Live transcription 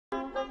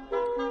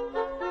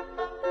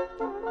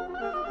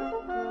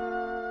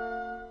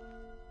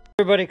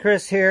Everybody,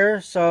 Chris here.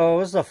 So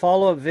this is a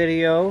follow-up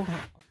video.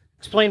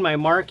 Explain my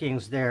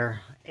markings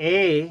there.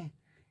 A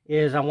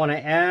is I want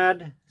to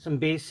add some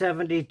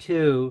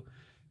B-72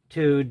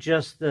 to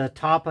just the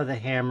top of the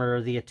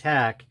hammer, the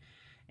attack,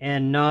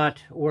 and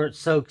not where it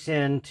soaks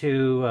in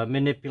to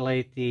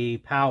manipulate the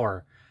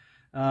power.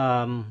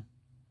 So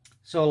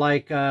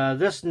like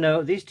this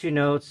note, these two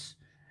notes,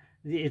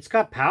 it's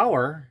got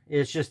power.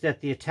 It's just that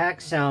the attack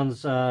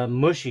sounds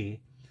mushy.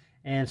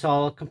 And so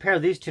I'll compare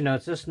these two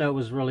notes. This note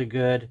was really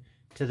good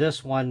to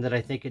this one that I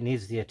think it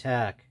needs the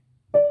attack.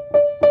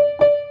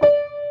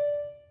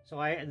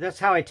 So that's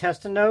how I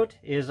test a note,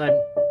 is I'm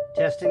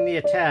testing the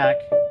attack,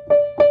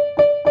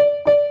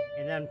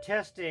 and I'm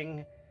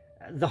testing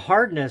the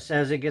hardness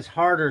as it gets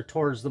harder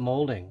towards the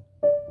molding.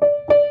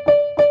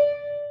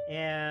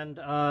 And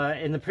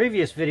in the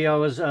previous video I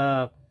was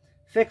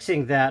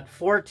fixing that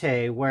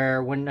forte,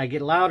 where when I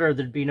get louder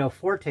there'd be no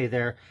forte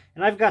there.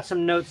 And I've got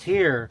some notes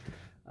here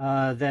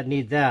that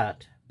need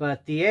that.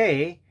 But the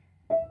A,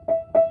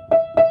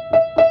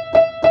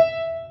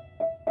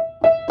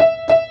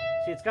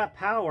 see, it's got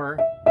power,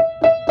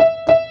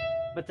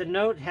 but the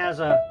note has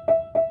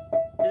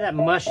that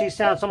mushy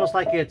sound. It's almost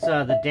like it's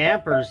the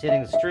dampers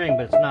hitting the string,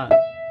 but it's not.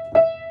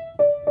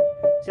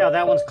 See how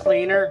that one's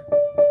cleaner?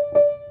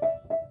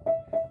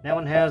 That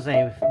one has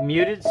a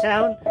muted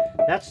sound.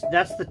 That's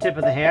the tip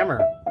of the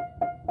hammer.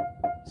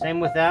 Same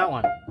with that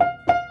one.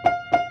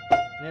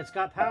 And it's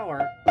got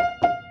power.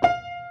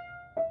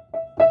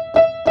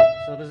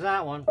 So does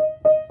that one.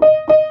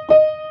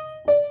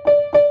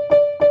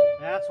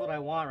 That's what I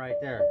want right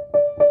there.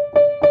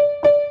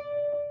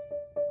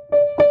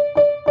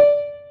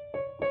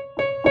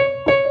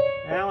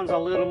 That one's a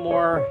little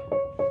more,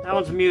 that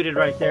one's muted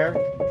right there.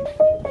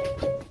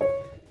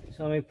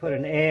 So let me put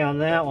an A on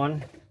that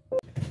one.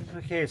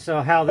 Okay,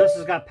 so how this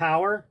has got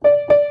power and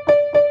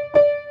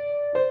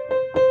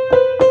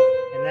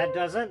that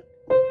doesn't.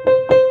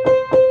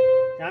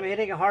 I'm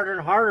hitting it harder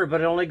and harder,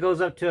 but it only goes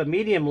up to a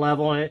medium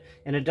level, and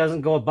it doesn't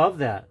go above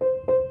that. See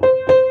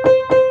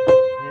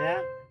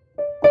that?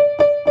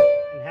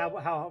 And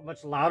how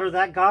much louder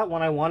that got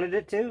when I wanted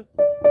it to?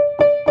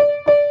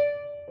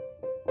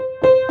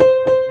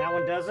 That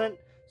one doesn't.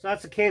 So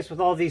that's the case with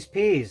all these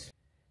P's.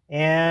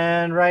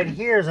 And right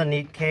here is a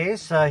neat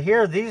case.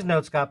 Here these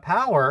notes got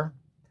power,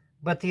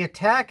 but the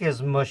attack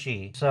is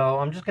mushy. So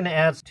I'm just going to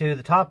add to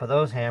the top of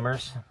those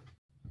hammers.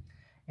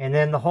 And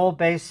then the whole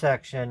bass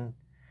section,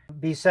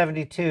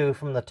 B-72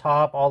 from the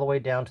top all the way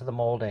down to the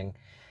molding.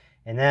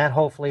 And that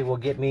hopefully will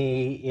get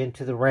me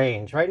into the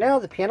range. Right now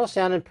the piano's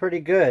sounding pretty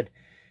good.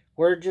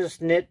 We're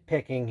just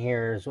nitpicking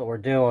here is what we're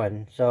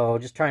doing. So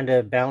just trying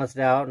to balance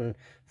it out and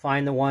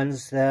find the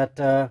ones that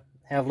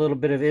have a little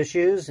bit of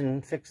issues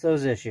and fix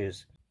those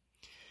issues.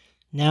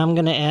 Now I'm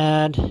going to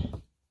add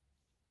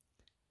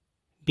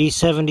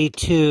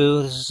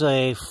B-72. This is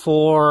a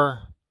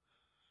 4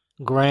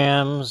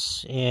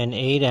 grams in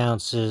 8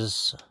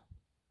 ounces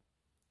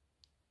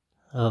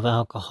of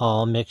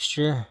alcohol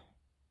mixture.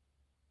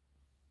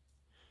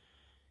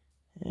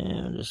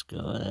 And I'll just go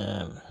with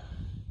that.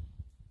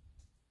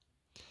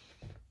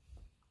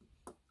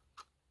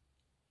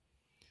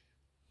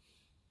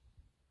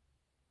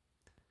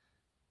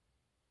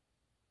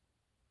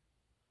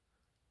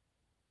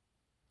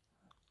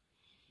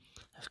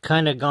 I've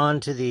kind of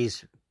gone to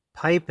these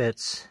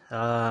pipets.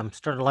 I'm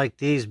starting to like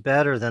these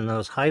better than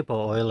those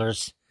hypo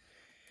oilers.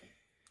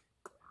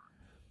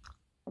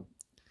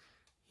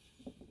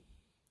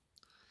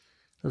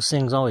 Those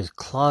things always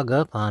clog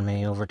up on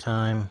me over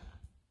time.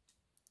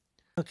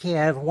 Okay,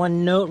 I have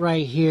one note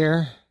right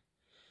here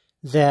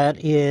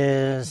that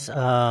is,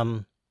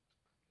 I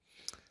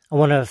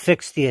want to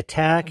fix the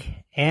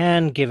attack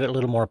and give it a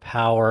little more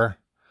power.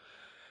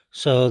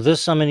 So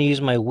this, I'm going to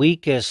use my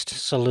weakest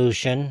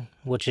solution,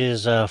 which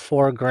is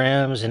 4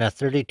 grams in a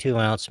 32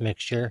 ounce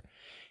mixture,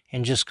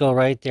 and just go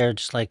right there,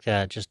 just like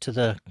that, just to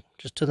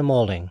the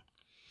molding.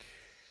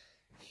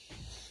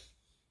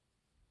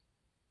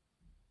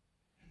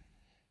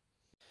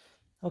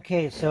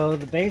 Okay, so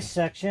the bass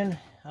section,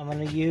 I'm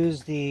going to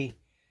use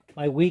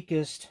my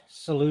weakest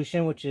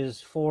solution, which is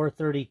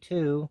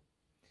 432,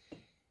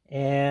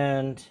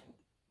 and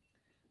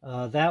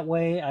that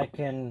way I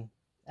can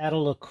add a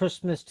little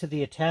crispness to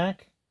the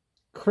attack.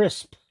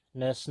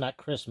 Crispness, not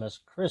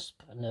Christmas,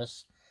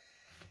 crispness,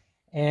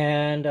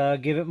 and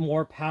give it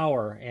more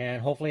power.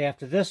 And hopefully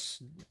after this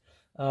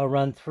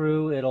run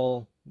through,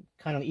 it'll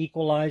kind of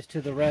equalize to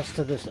the rest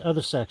of the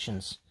other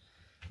sections.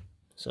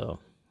 So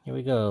here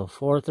we go,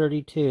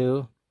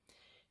 432.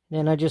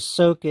 Then I just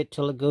soak it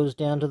till it goes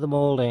down to the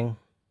molding.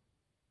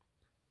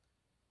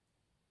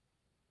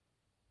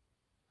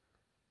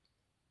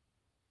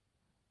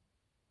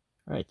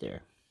 Right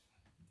there.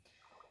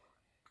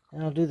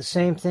 And I'll do the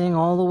same thing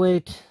all the way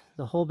to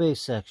the whole bass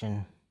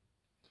section.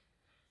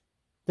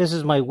 This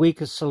is my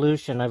weakest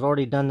solution. I've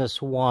already done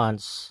this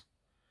once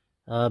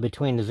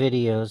between the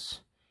videos.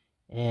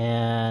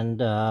 And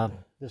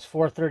this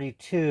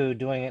 432,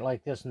 doing it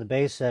like this in the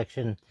bass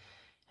section,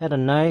 had a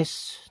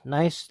nice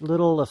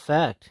little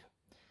effect.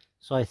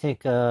 So I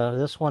think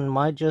this one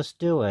might just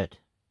do it.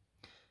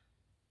 I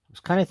was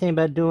kind of thinking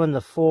about doing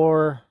the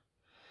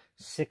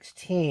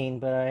 416,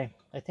 but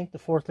I think the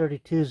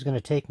 432 is going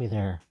to take me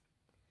there.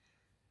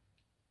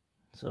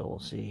 So we'll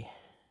see.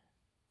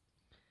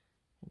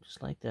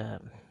 Just like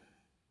that.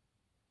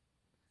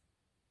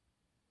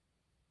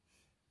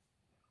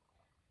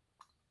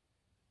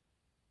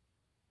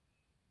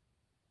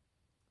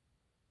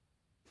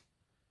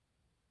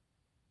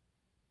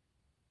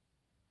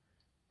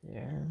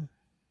 There.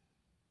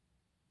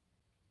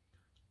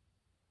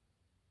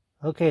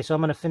 Okay, so I'm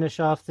going to finish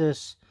off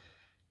this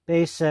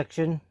base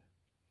section,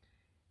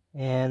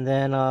 and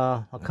then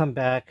I'll come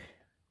back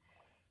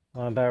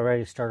when I'm about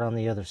ready to start on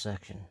the other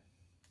section.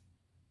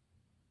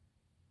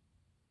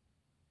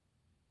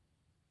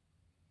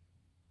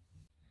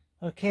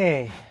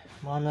 Okay,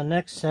 on the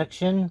next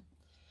section,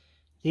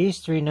 these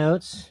 3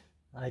 notes,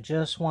 I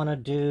just want to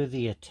do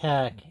the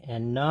attack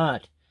and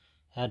not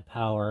add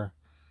power.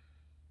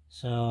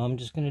 So I'm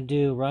just going to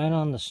do right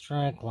on the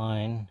strike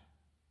line.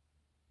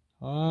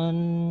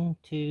 1,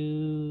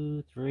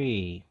 2,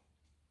 3.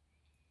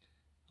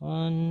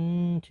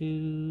 1,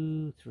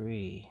 2,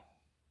 3.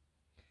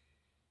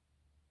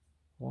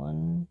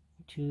 1,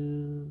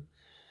 2,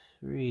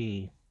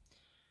 3.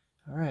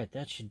 Alright,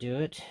 that should do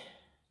it.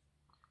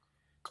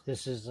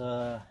 This is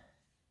 4/8.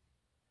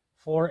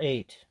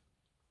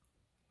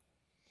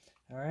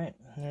 Alright,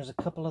 there's a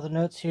couple of the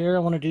notes here I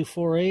want to do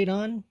 4/8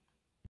 on.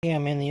 Okay,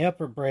 I'm in the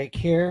upper break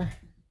here.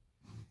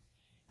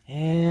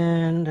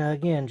 And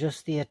again,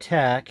 just the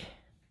attack.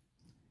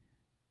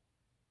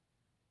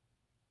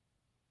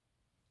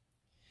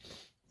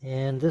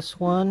 And this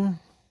one,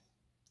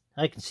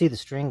 I can see the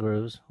string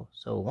grooves.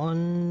 So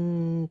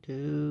 1,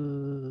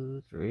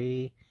 2,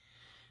 3.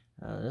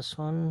 This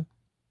one,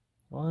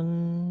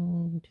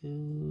 1,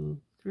 2,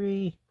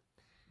 3.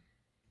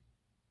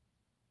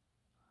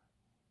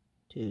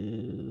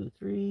 2,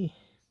 3.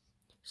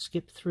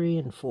 Skip 3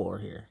 and 4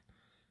 here.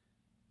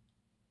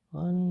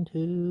 1,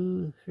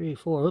 2, 3,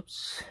 4.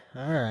 Oops.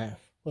 Alright,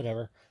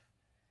 whatever.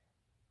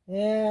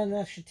 And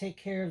that should take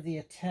care of the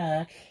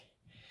attack.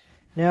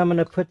 Now I'm going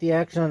to put the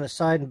action on the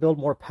side and build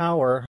more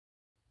power.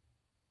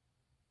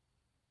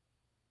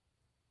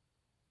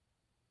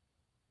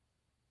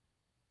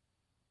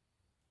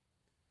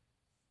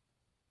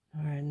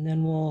 Alright, and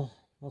then we'll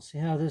see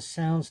how this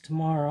sounds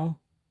tomorrow.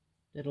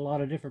 Did a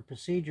lot of different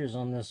procedures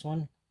on this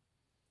one.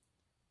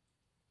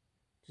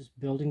 Just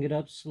building it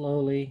up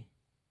slowly.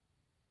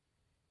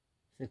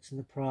 Fixing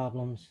the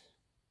problems.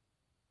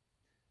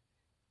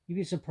 You'd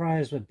be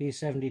surprised what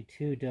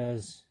B-72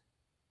 does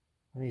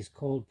on these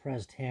cold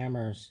pressed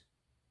hammers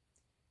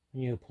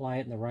when you apply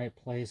it in the right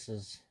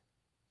places,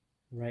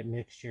 the right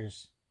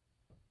mixtures.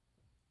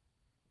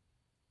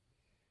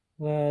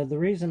 Well, the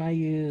reason I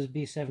use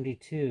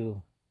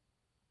B-72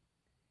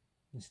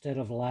 instead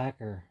of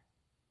lacquer,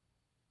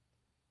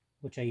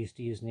 which I used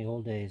to use in the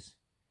old days,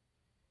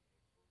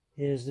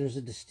 is there's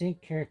a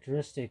distinct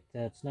characteristic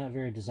that's not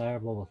very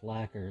desirable with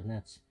lacquer, and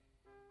that's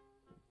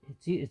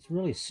it's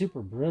really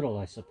super brittle,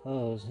 I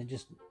suppose. It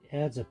just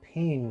adds a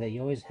ping that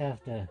you always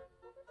have to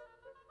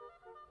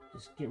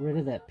just get rid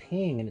of that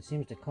ping, and it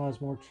seems to cause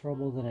more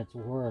trouble than it's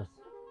worth.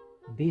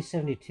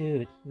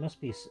 B-72, it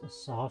must be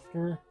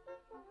softer,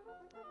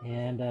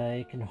 and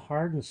it can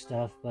harden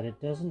stuff, but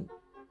it doesn't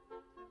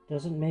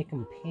make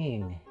them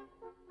ping.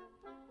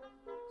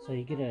 So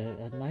you get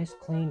a nice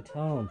clean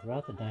tone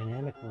throughout the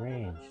dynamic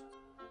range.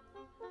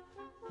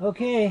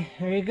 Okay,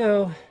 there you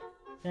go.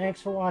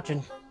 Thanks for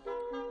watching.